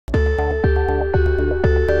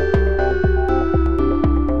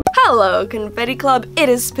Hello Confetti Club, it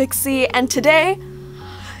is Pixie, and today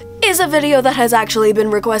is a video that has actually been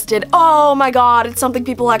requested. Oh my god, it's something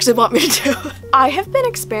people actually want me to do. I have been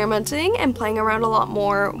experimenting and playing around a lot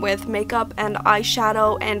more with makeup and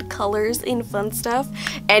eyeshadow and colors and fun stuff,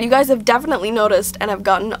 and you guys have definitely noticed and have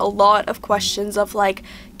gotten a lot of questions of like,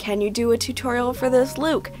 can you do a tutorial for this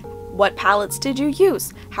look? What palettes did you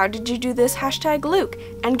use? How did you do this hashtag look?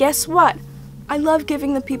 And guess what? I love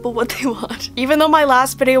giving the people what they want. Even though my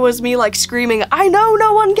last video was me like screaming, I know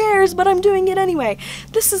no one cares, but I'm doing it anyway.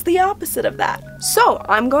 This is the opposite of that. So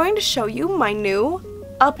I'm going to show you my new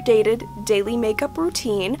updated daily makeup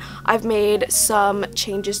routine. I've made some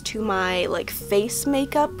changes to my like face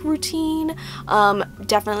makeup routine.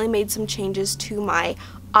 Definitely made some changes to my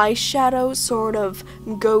eyeshadow sort of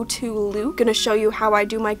go-to look. Gonna show you how I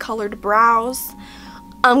do my colored brows.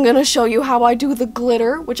 I'm gonna show you how I do the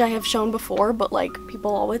glitter, which I have shown before, but like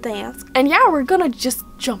people always ask. And yeah, we're gonna just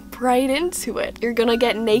jump right into it. You're gonna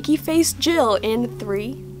get Naked Face Jill in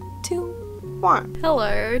 3, 2, 1.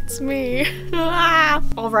 Hello, it's me.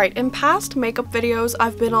 Alright, in past makeup videos,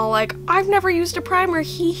 I've been all like, I've never used a primer,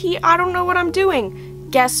 hee hee, I don't know what I'm doing.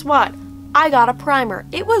 Guess what? I got a primer.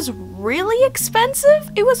 It was really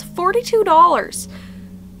expensive. It was $42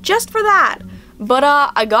 just for that. But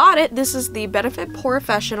I got it. This is the Benefit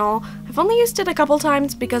Porefessional. I've only used it a couple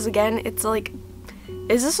times because again, it's like,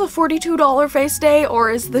 is this a $42 face day or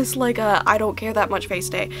is this like a I don't care that much face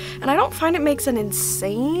day? And I don't find it makes an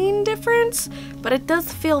insane difference, but it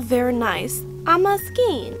does feel very nice on my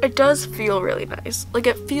skin. It does feel really nice. Like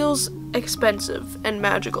it feels expensive and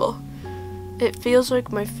magical. It feels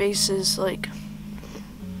like my face is like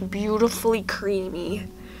beautifully creamy.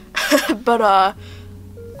 But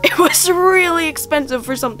it was really expensive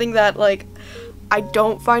for something that like I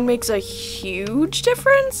don't find makes a huge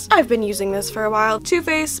difference. I've been using this for a while. Too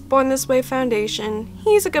Faced Born This Way foundation.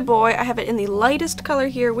 He's a good boy. I have it in the lightest color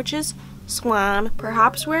here, which is Swan.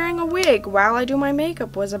 Perhaps wearing a wig while I do my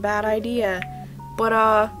makeup was a bad idea,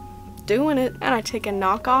 but doing it. And I take a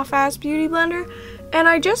knockoff ass beauty blender and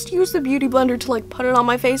I just use the beauty blender to like put it on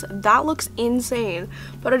my face. That looks insane,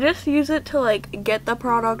 but I just use it to like get the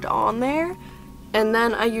product on there. And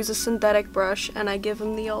then I use a synthetic brush and I give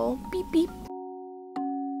him the old beep beep.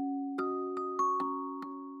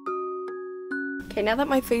 Okay, now that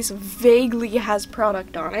my face vaguely has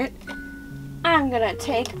product on it, I'm gonna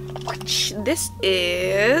take, this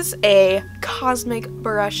is a Cosmic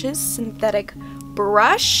Brushes synthetic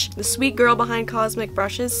brush. The sweet girl behind Cosmic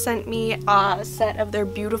Brushes sent me a set of their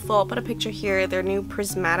beautiful, I'll put a picture here, their new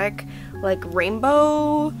prismatic like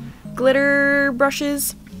rainbow glitter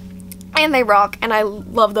brushes. And they rock, and I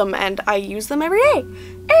love them, and I use them every day.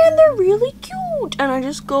 And they're really cute. And I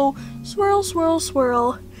just go swirl, swirl,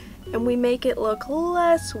 swirl, and we make it look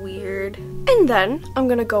less weird. And then I'm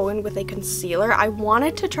gonna go in with a concealer. I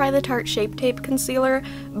wanted to try the Tarte Shape Tape concealer,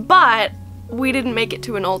 but we didn't make it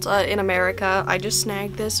to an Ulta in America. I just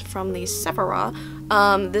snagged this from the Sephora.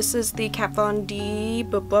 This is the Kat Von D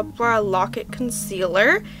Lock-It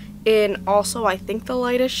Concealer in also I think the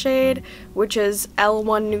lightest shade, which is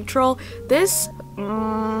L1 Neutral. This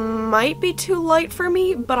might be too light for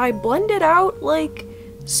me, but I blend it out like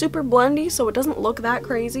super blendy so it doesn't look that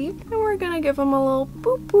crazy. And we're gonna give him a little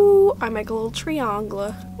boop boo. I make a little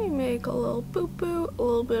triangle. I make a little boop boo, a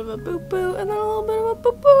little bit of a boop boo, and then a little bit of a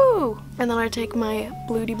boop boo. And then I take my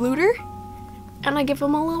Blooty Blooter and I give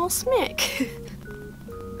him a little smick.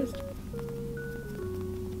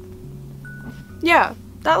 Yeah.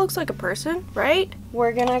 That looks like a person, right?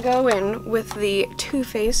 We're gonna go in with the Too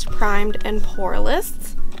Faced Primed and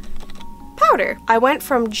Poreless powder. I went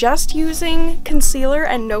from just using concealer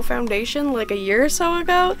and no foundation like a year or so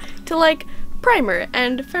ago to like primer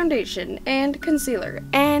and foundation and concealer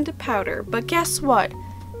and powder. But guess what?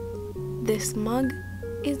 This mug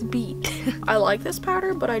is beat. I like this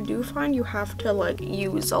powder, but I do find you have to like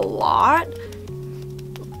use a lot.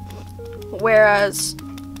 Whereas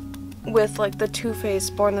with like the Too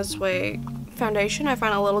Faced Born This Way foundation, I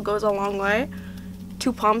find a little goes a long way.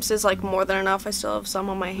 2 pumps is like more than enough. I still have some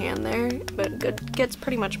on my hand there, but good gets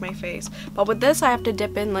pretty much my face. But with this, I have to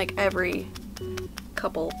dip in like every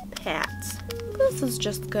couple pats. This is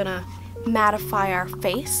just gonna mattify our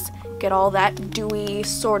face, get all that dewy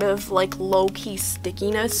sort of like low-key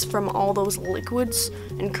stickiness from all those liquids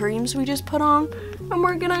and creams we just put on, and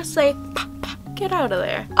we're gonna say pop, pop, get out of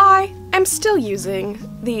there. I am still using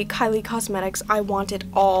the Kylie Cosmetics I Want It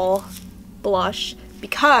All blush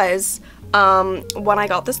because when I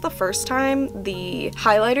got this the first time, the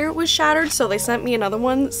highlighter was shattered, so they sent me another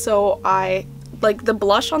one, so I like the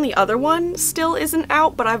blush on the other one still isn't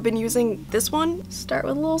out, but I've been using this one. Start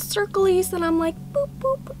with little circlies, then I'm like boop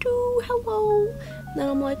boop doo, hello. Then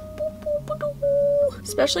I'm like boop boop doo.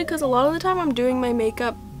 Especially because a lot of the time I'm doing my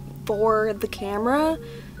makeup for the camera,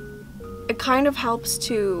 it kind of helps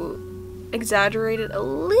to exaggerate it a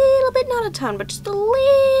little bit, not a ton, but just a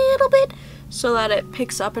little bit, so that it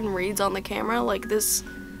picks up and reads on the camera. Like, this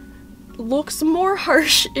looks more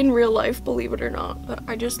harsh in real life, believe it or not, but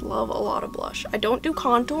I just love a lot of blush. I don't do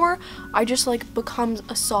contour, I just like becomes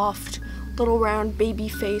a soft little round baby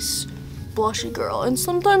face blushy girl, and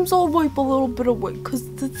sometimes I'll wipe a little bit away because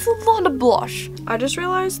it's a lot of blush. I just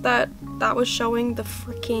realized that that was showing the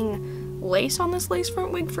freaking lace on this lace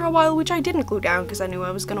front wig for a while, which I didn't glue down because I knew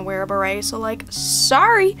I was gonna wear a beret, so like,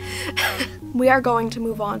 sorry. We are going to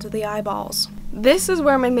move on to the eyeballs. This is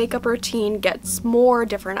where my makeup routine gets more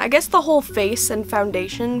different. I guess the whole face and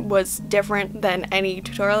foundation was different than any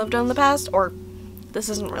tutorial I've done in the past, or this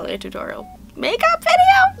isn't really a tutorial makeup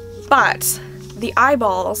video. But the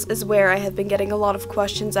eyeballs is where I have been getting a lot of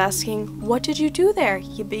questions asking, what did you do there,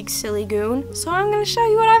 you big silly goon? So I'm gonna show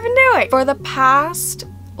you what I've been doing. For the past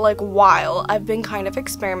while, I've been kind of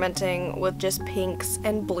experimenting with just pinks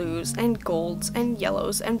and blues and golds and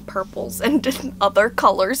yellows and purples and other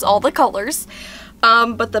colors, all the colors.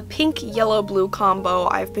 But the pink, yellow, blue combo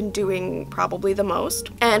I've been doing probably the most.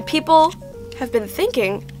 And people have been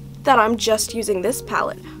thinking that I'm just using this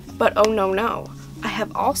palette, but oh no. I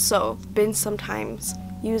have also been sometimes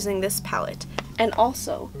using this palette, and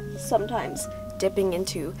also sometimes dipping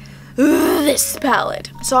into this palette.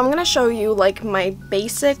 So I'm gonna show you like my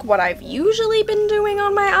basic, what I've usually been doing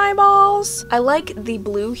on my eyeballs. I like the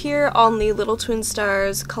blue here on the Little Twin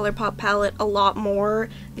Stars Colourpop palette a lot more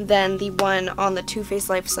than the one on the Too Faced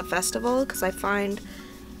Life's Festival, because I find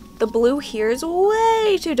the blue here is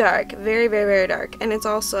way too dark, very, very, very dark, and it's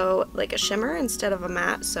also like a shimmer instead of a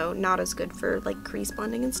matte, so not as good for like crease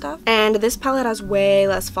blending and stuff. And this palette has way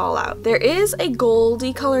less fallout. There is a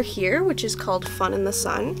goldy color here, which is called Fun in the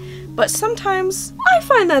Sun, but sometimes I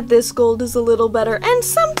find that this gold is a little better, and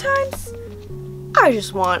sometimes I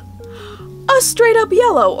just want a straight up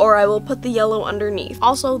yellow, or I will put the yellow underneath.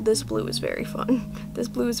 Also, this blue is very fun. This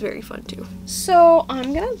blue is very fun too. So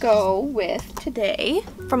I'm gonna go with, today,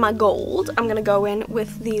 for my gold, I'm gonna go in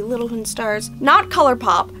with the Little Twin Stars, not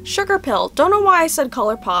Colourpop, Sugarpill. Don't know why I said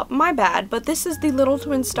Colourpop, my bad, but this is the Little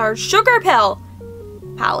Twin Stars Sugarpill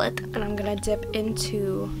palette. And I'm gonna dip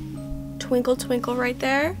into Twinkle Twinkle right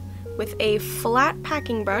there with a flat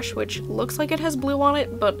packing brush, which looks like it has blue on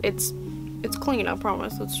it, but it's clean, I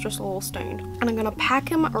promise. It's just a little stained. And I'm gonna pack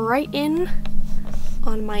him right in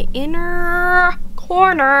on my inner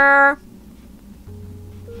corner.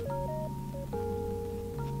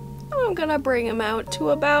 I'm gonna bring him out to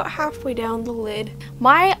about halfway down the lid.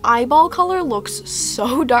 My eyeball color looks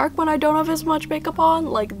so dark when I don't have as much makeup on.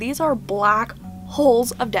 Like, these are black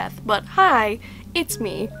holes of death, but hi, it's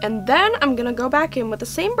me. And then I'm gonna go back in with the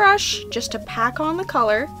same brush just to pack on the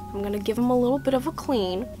color. I'm gonna give him a little bit of a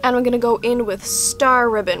clean, and I'm gonna go in with Star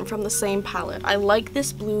Ribbon from the same palette. I like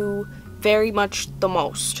this blue very much the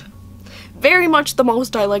most. Very much the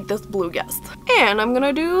most I like this blue, yes. And I'm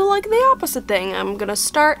gonna do like the opposite thing. I'm gonna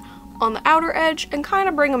start on the outer edge and kind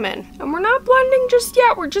of bring them in. And we're not blending just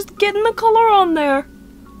yet, we're just getting the color on there.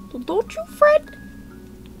 So don't you fret.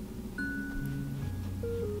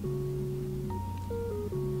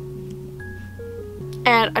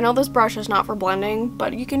 And I know this brush is not for blending,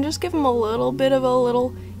 but you can just give them a little bit of a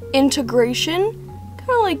little integration. Kind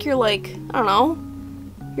of like you're like, I don't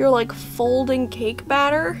know, you're like folding cake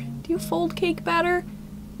batter. Do you fold cake batter?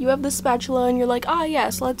 You have the spatula and you're like, ah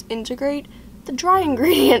yes, let's integrate the dry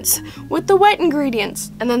ingredients with the wet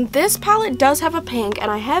ingredients. And then this palette does have a pink, and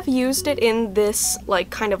I have used it in this like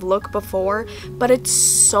kind of look before, but it's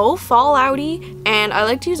so fallouty, and I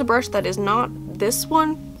like to use a brush that is not this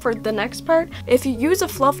one for the next part. If you use a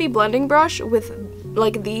fluffy blending brush with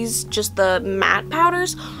like these, just the matte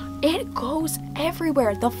powders, it goes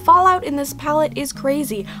everywhere. The fallout in this palette is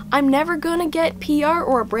crazy. I'm never gonna get PR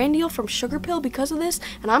or a brand deal from Sugarpill because of this,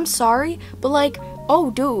 and I'm sorry, but like, oh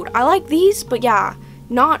dude, I like these, but yeah,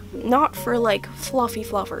 not for like fluffy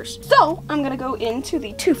fluffers. So I'm gonna go into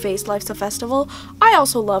the Too Faced Life's a Festival. I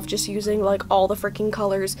also love just using like all the freaking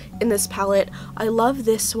colors in this palette. I love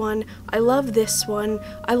this one, I love this one,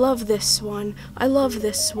 I love this one, I love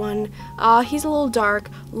this one. He's a little dark,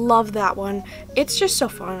 love that one. It's just so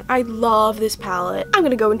fun. I love this palette. I'm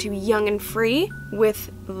gonna go into Young and Free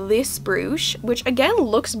with this brush, which again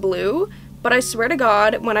looks blue, but I swear to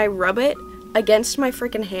God, when I rub it against my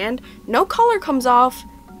freaking hand, no color comes off.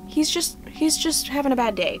 He's just He's just having a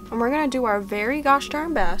bad day. And we're gonna do our very gosh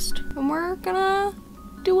darn best. And we're gonna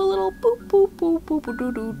do a little boop boop boop boop boop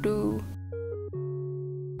doo doo doo.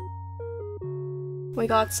 We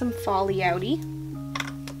got some Folly Outy.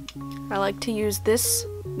 I like to use this,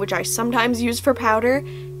 which I sometimes use for powder,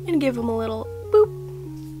 and give them a little boop.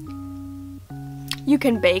 You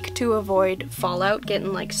can bake to avoid fallout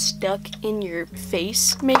getting like stuck in your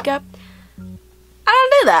face makeup. I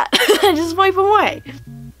don't do that. I just wipe them away.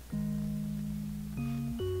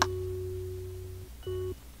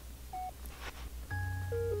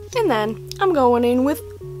 And then I'm going in with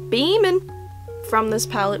Beamin' from this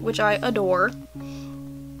palette, which I adore.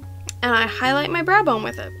 And I highlight my brow bone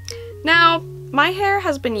with it. Now, my hair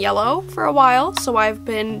has been yellow for a while, so I've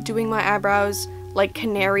been doing my eyebrows like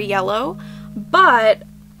canary yellow, but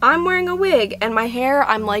I'm wearing a wig and my hair,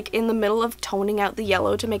 I'm like in the middle of toning out the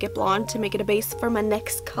yellow to make it blonde, to make it a base for my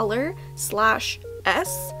next color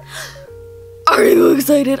 /S. Are you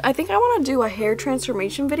excited? I think I want to do a hair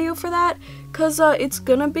transformation video for that, because it's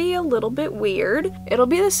gonna be a little bit weird. It'll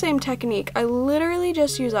be the same technique. I literally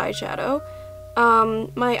just use eyeshadow.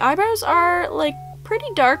 My eyebrows are like pretty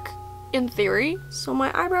dark in theory, so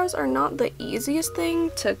my eyebrows are not the easiest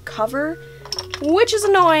thing to cover, which is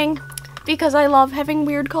annoying because I love having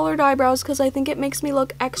weird colored eyebrows because I think it makes me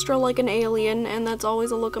look extra like an alien, and that's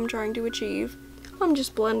always a look I'm trying to achieve. I'm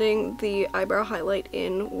just blending the eyebrow highlight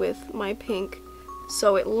in with my pink,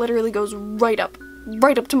 so it literally goes right up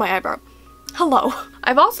to my eyebrow. Hello.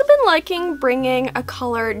 I've also been liking bringing a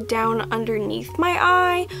color down underneath my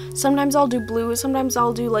eye. Sometimes I'll do blue, sometimes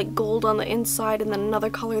I'll do like gold on the inside and then another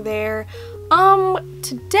color there.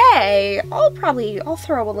 Today, I'll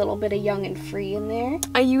throw a little bit of Young and Free in there.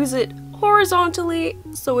 I use it horizontally,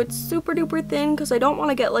 so it's super duper thin because I don't want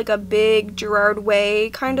to get like a big Gerard Way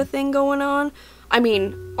kind of thing going on. I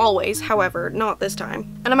mean, always, however, not this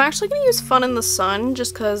time. And I'm actually going to use Fun in the Sun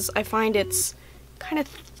just because I find it's kind of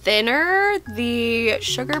thinner. The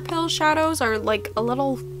Sugarpill shadows are like a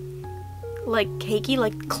little like cakey,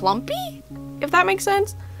 like clumpy, if that makes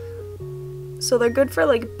sense. So they're good for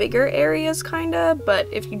like bigger areas kinda, but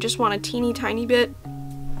if you just want a teeny tiny bit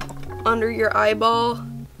under your eyeball,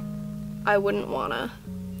 I wouldn't wanna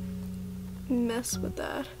mess with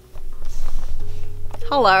that.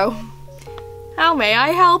 Hello. How may I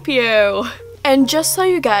help you? And just so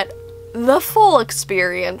you get the full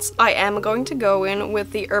experience, I am going to go in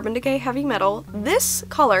with the Urban Decay Heavy Metal. This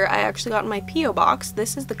color I actually got in my P.O. box.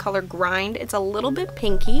 This is the color Grind. It's a little bit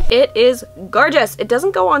pinky. It is gorgeous. It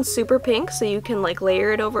doesn't go on super pink, so you can like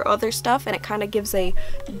layer it over other stuff, and it kind of gives a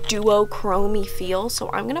duochrome-y feel. So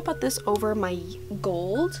I'm gonna put this over my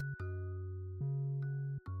gold.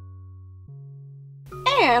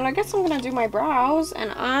 And I guess I'm gonna do my brows,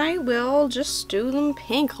 and I will just do them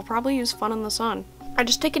pink. I'll probably use Fun in the Sun. I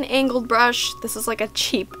just take an angled brush. This is like a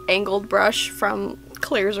cheap angled brush from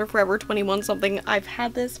Claire's or Forever 21 something. I've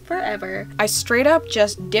had this forever. I straight up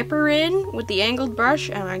just dip her in with the angled brush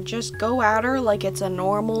and I just go at her like it's a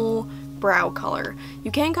normal brow color.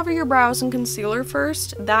 You can cover your brows in concealer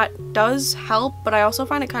first. That does help, but I also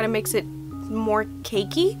find it kind of makes it more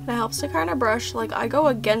cakey. It helps to kind of brush, like I go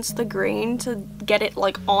against the grain to get it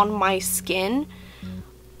like on my skin.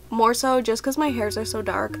 More so just because my hairs are so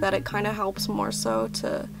dark that it kind of helps more so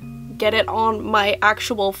to get it on my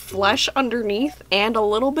actual flesh underneath and a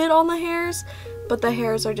little bit on the hairs, but the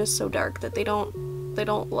hairs are just so dark that they don't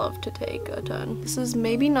love to take a ton. This is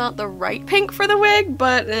maybe not the right pink for the wig,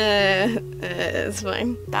 but it's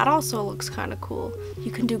fine. That also looks kind of cool. You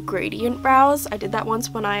can do gradient brows. I did that once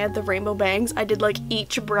when I had the rainbow bangs. I did like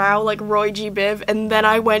each brow like Roy G. Biv, and then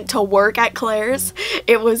I went to work at Claire's.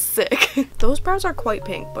 It was sick. Those brows are quite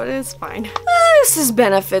pink, but it's fine. This is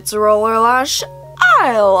Benefit's Roller Lash.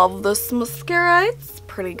 I love this mascara. It's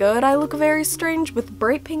pretty good. I look very strange with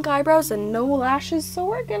bright pink eyebrows and no lashes, so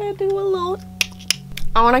we're gonna do a little...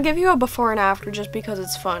 I want to give you a before and after just because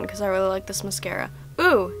it's fun, because I really like this mascara.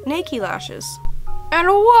 Ooh, naked lashes. And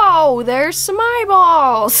whoa, there's some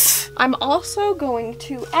eyeballs! I'm also going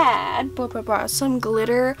to add some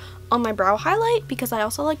glitter on my brow highlight because I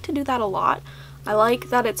also like to do that a lot. I like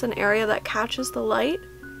that it's an area that catches the light.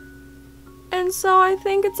 And so I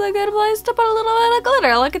think it's a good place to put a little bit of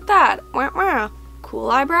glitter. Look at that. Wah, wah. Cool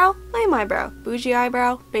eyebrow, lame eyebrow, bougie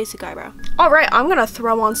eyebrow, basic eyebrow. Alright, I'm gonna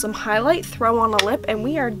throw on some highlight, throw on a lip, and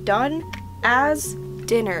we are done as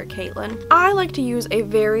dinner, Caitlin. I like to use a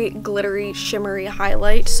very glittery, shimmery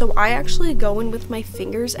highlight, so I actually go in with my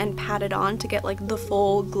fingers and pat it on to get like the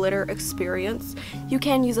full glitter experience. You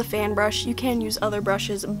can use a fan brush, you can use other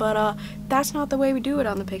brushes, but that's not the way we do it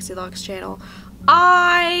on the Pixielocks channel.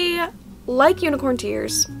 I like unicorn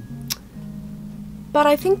tears. but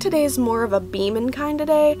I think today is more of a beamin' kind of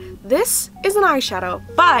day. This is an eyeshadow,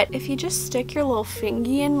 but if you just stick your little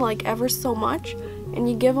fingy in like ever so much and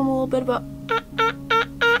you give them a little bit of a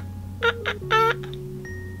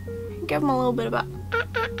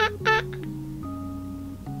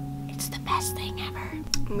it's the best thing ever.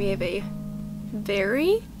 We have a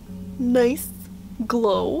very nice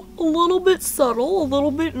glow, a little bit subtle, a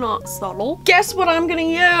little bit not subtle. Guess what I'm gonna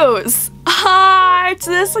use? It's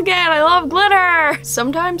this again. I love glitter.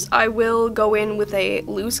 Sometimes I will go in with a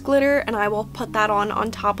loose glitter and I will put that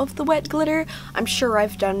on top of the wet glitter. I'm sure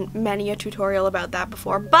I've done many a tutorial about that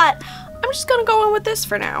before, but I'm just gonna go in with this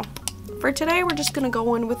for now. For today, we're just gonna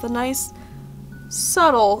go in with a nice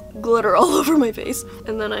subtle glitter all over my face.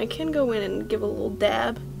 And then I can go in and give a little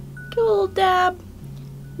dab. Give a little dab.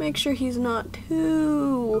 Make sure he's not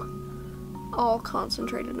too all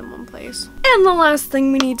concentrated in one place. And the last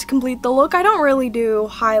thing we need to complete the look, I don't really do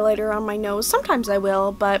highlighter on my nose. Sometimes I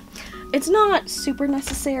will, but it's not super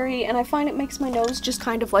necessary, and I find it makes my nose just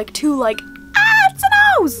kind of like too like, it's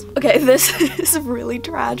a nose! Okay, this is really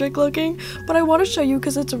tragic looking, but I want to show you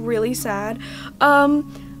because it's really sad.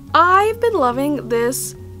 I've been loving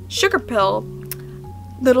this Sugarpill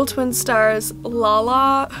Little Twin Stars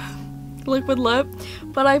Lala liquid lip,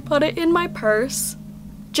 but I put it in my purse.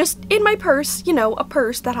 Just in my purse, you know, a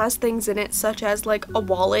purse that has things in it such as like a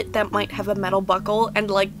wallet that might have a metal buckle and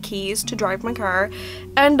like keys to drive my car.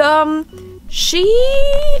 And she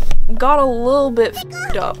got a little bit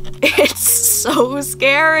f***ed up. It's so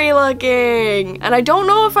scary looking. And I don't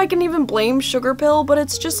know if I can even blame Sugarpill, but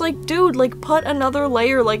it's just like, dude, like put another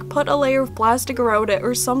layer, like put a layer of plastic around it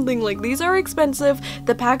or something. Like these are expensive.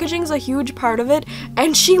 The packaging's a huge part of it.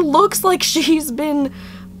 And she looks like she's been,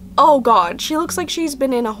 oh god, she looks like she's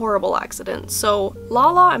been in a horrible accident. So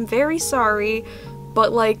Lala, I'm very sorry,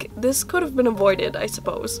 but like this could have been avoided, I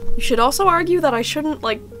suppose. You should also argue that I shouldn't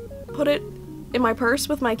like put it in my purse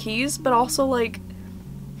with my keys, but also like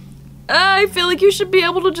I feel like you should be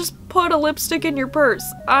able to just put a lipstick in your purse.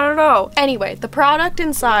 I don't know. Anyway, the product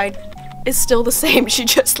inside is still the same. She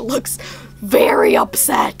just looks very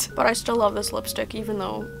upset. But I still love this lipstick even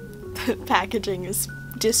though the packaging is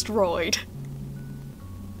destroyed.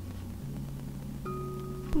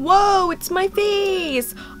 Whoa, it's my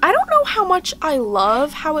face! I don't know how much I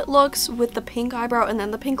love how it looks with the pink eyebrow and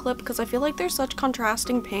then the pink lip because I feel like there's such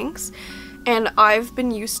contrasting pinks. And I've been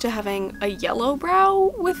used to having a yellow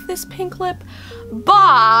brow with this pink lip,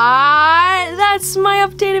 but that's my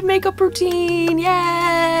updated makeup routine,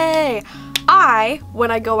 yay!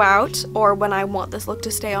 When I go out, or when I want this look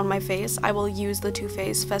to stay on my face, I will use the Too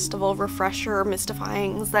Faced Festival Refresher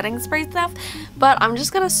Mystifying Setting Spray stuff, but I'm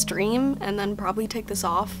just gonna stream and then probably take this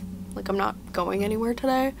off. Like, I'm not going anywhere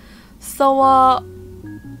today, so,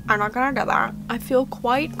 I'm not gonna do that. I feel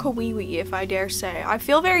quite kawaii, if I dare say. I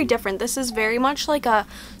feel very different. This is very much like a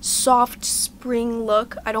soft spring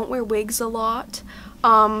look. I don't wear wigs a lot.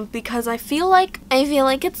 Because I feel like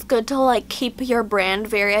it's good to like keep your brand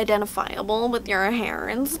very identifiable with your hair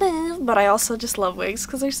and stuff, but I also just love wigs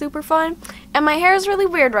because they're super fun. And my hair is really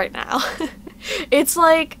weird right now. It's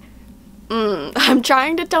like, I'm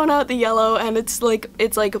trying to tone out the yellow and it's like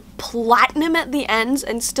platinum at the ends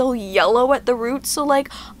and still yellow at the roots, so like,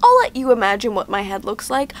 I'll let you imagine what my head looks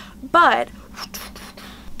like, but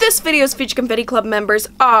this video's Feature Confetti Club members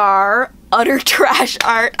are Utter Trash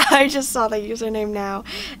Art, I just saw the username now,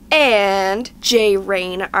 and J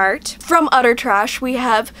Rain Art. From Utter Trash, we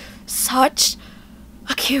have such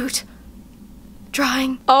a cute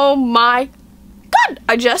drawing. Oh my god!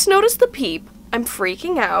 I just noticed the peep. I'm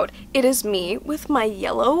freaking out. It is me with my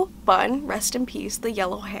yellow bun, rest in peace, the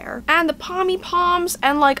yellow hair, and the pommy poms,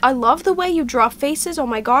 and like, I love the way you draw faces. Oh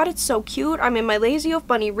my god, it's so cute. I'm in my Lazy Oaf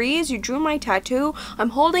Bunny Rees. You drew my tattoo.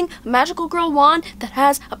 I'm holding a magical girl wand that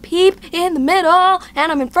has a peep in the middle,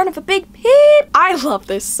 and I'm in front of a big peep. I love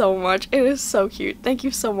this so much. It is so cute. Thank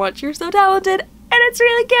you so much. You're so talented. And it's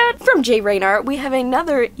really cute. From J Rain Art, we have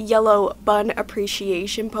another yellow bun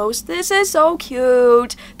appreciation post. This is so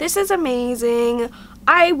cute. This is amazing.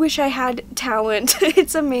 I wish I had talent.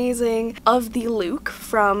 It's amazing. Of the lewk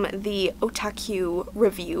from the Otaku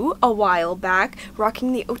review a while back,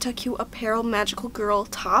 rocking the Otaku apparel magical girl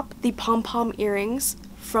top, the pom-pom earrings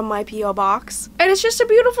from my P.O. box. And it's just a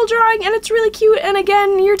beautiful drawing and it's really cute, and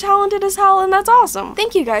again, you're talented as hell and that's awesome.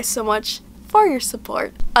 Thank you guys so much for your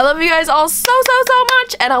support. I love you guys all so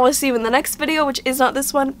much, and I will see you in the next video, which is not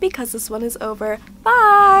this one because this one is over.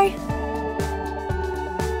 Bye!